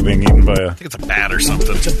pterodactyl being eaten by a... I think it's a bat or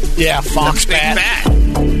something. Fox bat.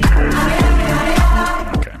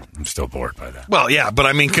 Okay, I'm still bored by that. Well, yeah, but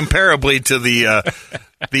I mean, comparably to the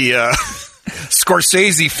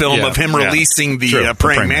Scorsese film of him releasing the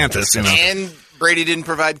praying mantis. You know? And Brady didn't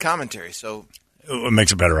provide commentary, so... It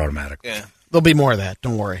makes it better automatically. Yeah. There'll be more of that.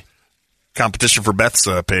 Don't worry. Competition for Beth's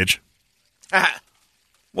page.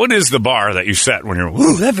 What is the bar that you set when you're,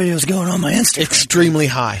 ooh, that video's going on my Instagram? Extremely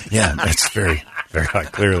high. Yeah, it's very, very high,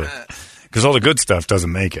 clearly. Because all the good stuff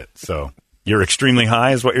doesn't make it. So you're extremely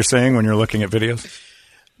high is what you're saying when you're looking at videos?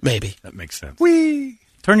 Maybe. That makes sense. Whee!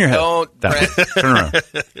 Turn your head. Don't, Turn around.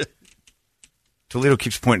 Toledo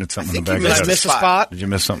keeps pointing at something in the back. Did I miss a spot? Did you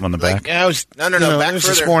miss something on the back? Yeah, I was. No, It back was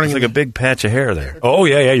further. this morning. It's like a big patch of hair there. Oh,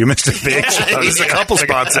 yeah, you missed a big There's a couple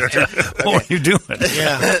spots there. What are you doing?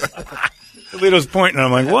 Yeah. Toledo's pointing, and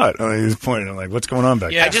I'm like, what? Oh, he's pointing. I'm like, what's going on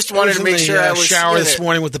back Yeah, I just wanted to make sure I was shower in this it.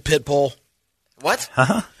 morning with the pit bull. What?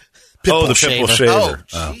 Huh? Pit bull The pit bull shaver.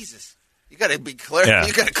 Oh, Jesus. You got to be clear. Yeah.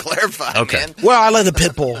 You got to clarify, Okay. man. Well, I let the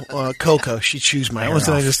pit bull, Coco. She chews my hair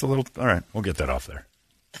Wasn't I off. just a little? All right, we'll get that off there.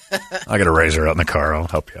 I got a razor out in the car. I'll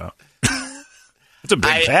help you out. It's a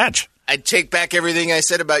big patch. I take back everything I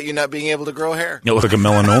said about you not being able to grow hair. You look like a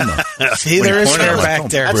melanoma. See, there is hair back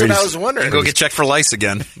there. That's what I was wondering. Go get checked for lice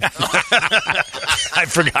again. I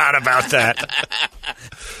forgot about that.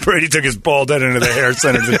 Brady took his bald head into the hair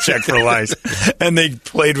center to check for lice, and they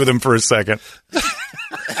played with him for a second.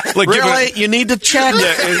 Like Really? You need to check.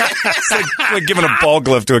 it's like giving a ball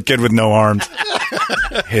glove to a kid with no arms.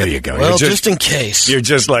 Here you go. Well, just in case. You're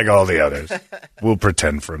just like all the others. We'll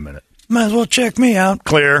pretend for a minute. Might as well check me out.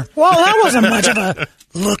 Clear. Well, that wasn't much of a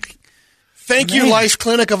look. Thank you, Lice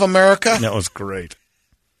Clinic of America. That was great.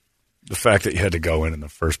 The fact that you had to go in the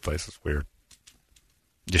first place is weird.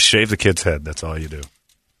 Just shave the kid's head. That's all you do.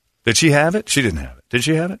 Did she have it? She didn't have it. Did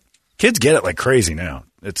she have it? Kids get it like crazy now.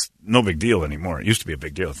 It's no big deal anymore. It used to be a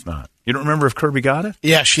big deal. It's not. You don't remember if Kirby got it?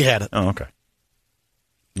 Yeah, she had it. Oh, okay.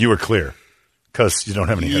 You were clear because you don't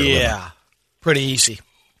have any hair. Yeah. Pretty easy.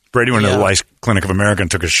 Brady went to the Lice Clinic of America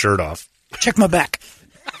and took his shirt off. Check my back.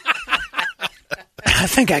 I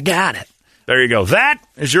think I got it. There you go. That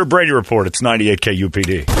is your Brady Report. It's 98 KUPD.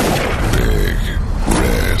 Big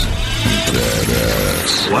Red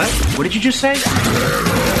Badass. What? What did you just say? 98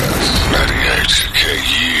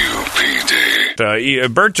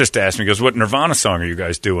 KUPD. Bert just asked me, he goes, what Nirvana song are you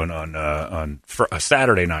guys doing on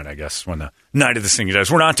Saturday night, I guess, when the night of the singing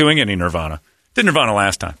days? We're not doing any Nirvana. Did Nirvana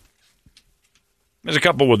last time. There's a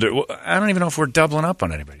couple we'll do. I don't even know if we're doubling up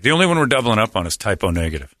on anybody. The only one we're doubling up on is Typo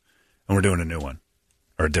Negative. And we're doing a new one.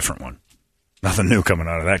 Or a different one. Nothing new coming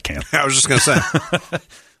out of that camp. I was just going to say.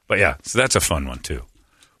 But yeah, so that's a fun one too.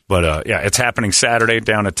 But yeah, it's happening Saturday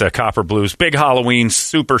down at Copper Blues. Big Halloween,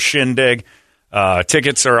 super shindig.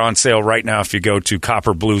 Tickets are on sale right now if you go to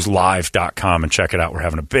copperblueslive.com and check it out. We're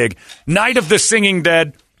having a big Night of the Singing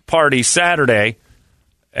Dead party Saturday.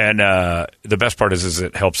 And the best part is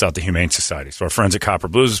it helps out the Humane Society. So our friends at Copper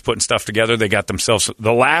Blues is putting stuff together. They got themselves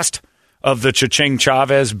the last of the Cha-Ching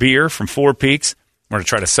Chavez beer from Four Peaks. We're going to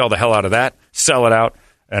try to sell the hell out of that, sell it out,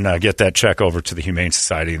 and get that check over to the Humane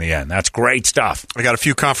Society in the end. That's great stuff. I got a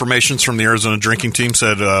few confirmations from the Arizona drinking team.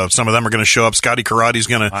 Said some of them are going to show up. Scotty Karate's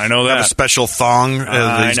going to have a special thong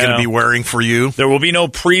that he's going to be wearing for you. There will be no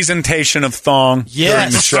presentation of thong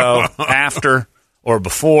during the show after or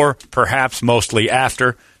before, perhaps mostly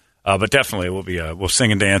after. But definitely we'll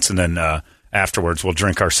sing and dance, and then afterwards we'll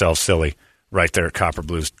drink ourselves silly right there at Copper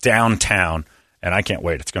Blues downtown. And I can't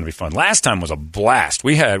wait. It's going to be fun. Last time was a blast.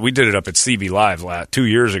 We did it up at CB Live 2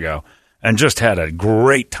 years ago and just had a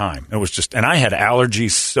great time. It was just, and I had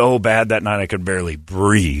allergies so bad that night I could barely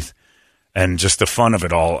breathe. And just the fun of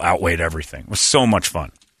it all outweighed everything. It was so much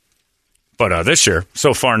fun. But this year,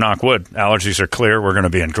 so far, knock wood, allergies are clear. We're going to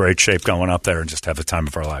be in great shape going up there and just have the time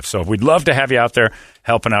of our lives. So we'd love to have you out there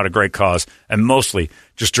helping out a great cause and mostly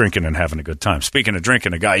just drinking and having a good time. Speaking of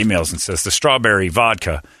drinking, a guy emails and says, the strawberry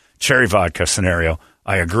vodka, cherry vodka scenario,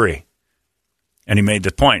 I agree. And he made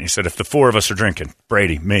the point. He said, if the four of us are drinking,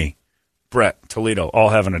 Brady, me, Brett, Toledo, all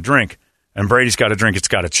having a drink, and Brady's got a drink, it's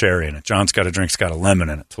got a cherry in it. John's got a drink, it's got a lemon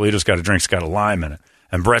in it. Toledo's got a drink, it's got a lime in it.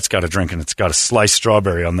 And Brett's got a drink, and it's got a sliced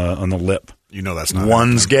strawberry on the lip. You know that's not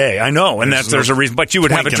one's gay. I know, and there's a reason. But you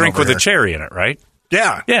would have a drink with a cherry in it, right?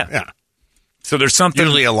 Yeah. So there's something.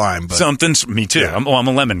 Usually a lime, but me too. Yeah. I'm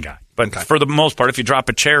a lemon guy, but for the most part, if you drop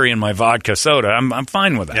a cherry in my vodka soda, I'm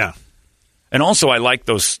fine with that. Yeah. And also, I like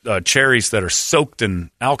those cherries that are soaked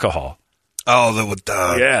in alcohol. Oh,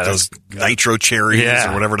 those nitro cherries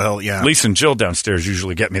or whatever the hell. Yeah. Lisa and Jill downstairs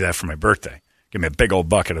usually get me that for my birthday. Give me a big old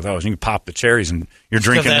bucket of those. You can pop the cherries and you're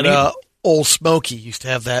drinking. That Old Smoky used to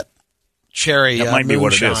have that cherry. That might be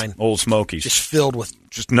what it is. Old Smokies, just filled with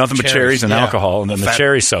just nothing but cherries and alcohol, and then the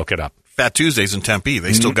cherries soak it up. Fat Tuesdays in Tempe,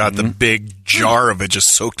 they still got the big jar of it just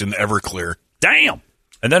soaked in Everclear. Damn.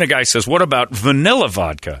 And then a guy says, "What about vanilla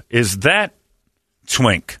vodka? Is that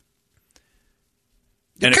twink?"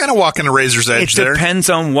 You're kind of walking a razor's edge there. It depends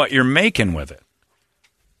on what you're making with it.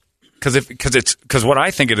 Because what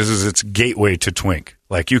I think it is it's gateway to twink.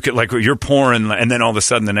 Like you're pouring, and then all of a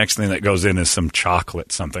sudden the next thing that goes in is some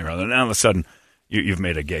chocolate something or other. And all of a sudden you've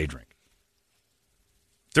made a gay drink.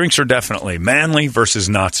 Drinks are definitely manly versus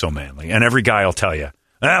not so manly, and every guy will tell you,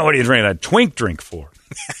 what are you drinking that twink drink for?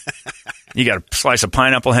 You got a slice of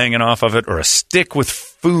pineapple hanging off of it, or a stick with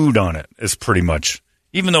food on it is pretty much.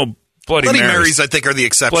 Even though Bloody Marys, I think, are the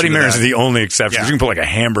exception. Bloody Marys are the only exception. Yeah. You can put like a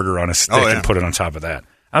hamburger on a stick and put it on top of that.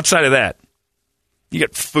 Outside of that, you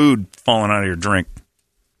get food falling out of your drink.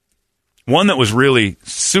 One that was really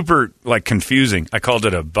super confusing. I called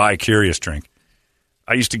it a bi-curious drink.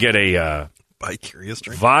 I used to get a bi-curious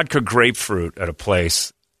drink? Vodka grapefruit at a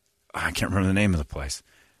place. I can't remember the name of the place.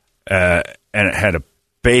 And it had a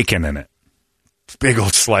bacon in it. Big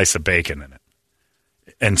old slice of bacon in it.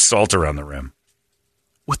 And salt around the rim.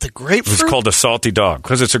 With the grapefruit? It was called a salty dog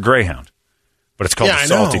because it's a greyhound. But it's called a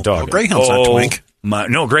salty dog. Well, greyhounds aren't twink.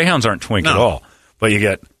 No, greyhounds aren't twink at all. But you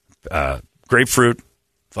get grapefruit,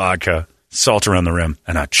 vodka, salt around the rim,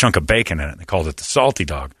 and a chunk of bacon in it. They called it the salty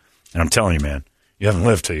dog. And I'm telling you, man, you haven't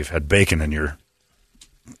lived till you've had bacon in your...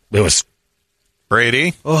 It was...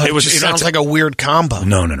 Brady? Oh, it sounds like a weird combo.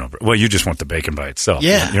 No. Well, you just want the bacon by itself.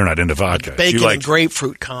 Yeah. You're not into vodka. Bacon and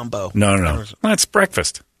grapefruit combo. No. That's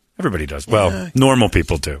breakfast. Everybody does. Well, normal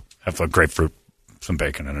people do. Have a grapefruit, some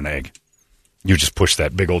bacon, and an egg. You just push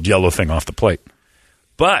that big old yellow thing off the plate.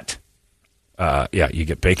 But, you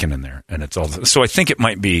get bacon in there, and it's all... So I think it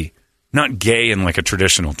might be not gay in like a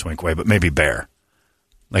traditional twink way, but maybe bear.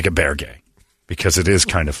 Like a bear gay. Because it is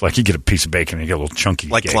kind of like you get a piece of bacon and you get a little chunky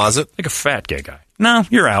like gay closet? Guy. Like a fat gay guy. No,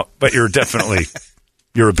 you're out, but you're definitely...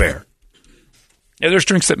 you're a bear. Yeah, there's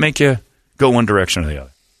drinks that make you go one direction or the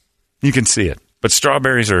other. You can see it. But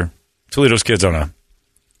strawberries are Toledo's kids on a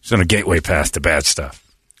gateway path to bad stuff.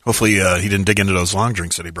 Hopefully he didn't dig into those long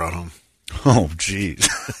drinks that he brought home. Oh, jeez.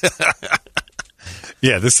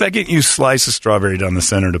 Yeah, the second you slice a strawberry down the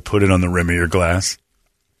center to put it on the rim of your glass,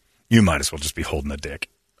 you might as well just be holding a dick.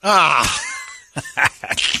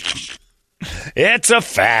 It's a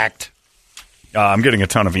fact. I'm getting a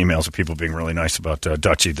ton of emails of people being really nice about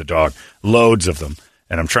Dutchie the dog. Loads of them.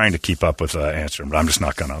 And I'm trying to keep up with answering, but I'm just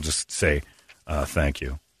not going to. I'll just say thank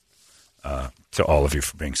you to all of you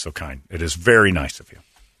for being so kind. It is very nice of you.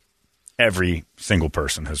 Every single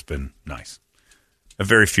person has been nice. A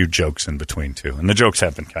very few jokes in between, too. And the jokes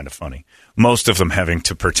have been kind of funny. Most of them having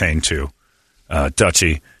to pertain to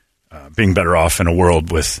Dutchie being better off in a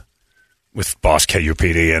world with Boss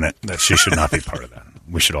KUPD in it, that she should not be part of that.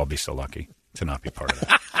 We should all be so lucky to not be part of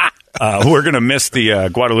that. We're going to miss the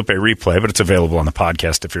Guadalupe replay, but it's available on the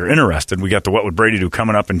podcast if you're interested. We got the What Would Brady Do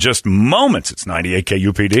coming up in just moments. It's 98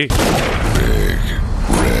 KUPD. Big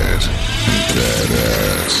Red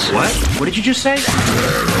Badass. What? What did you just say?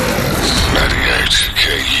 Badass. 98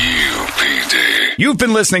 KUPD. You've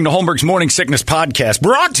been listening to Holmberg's Morning Sickness Podcast,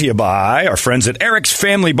 brought to you by our friends at Eric's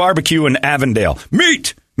Family Barbecue in Avondale.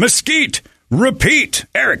 Meet, mesquite, repeat.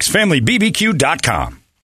 Eric'sFamilyBBQ.com.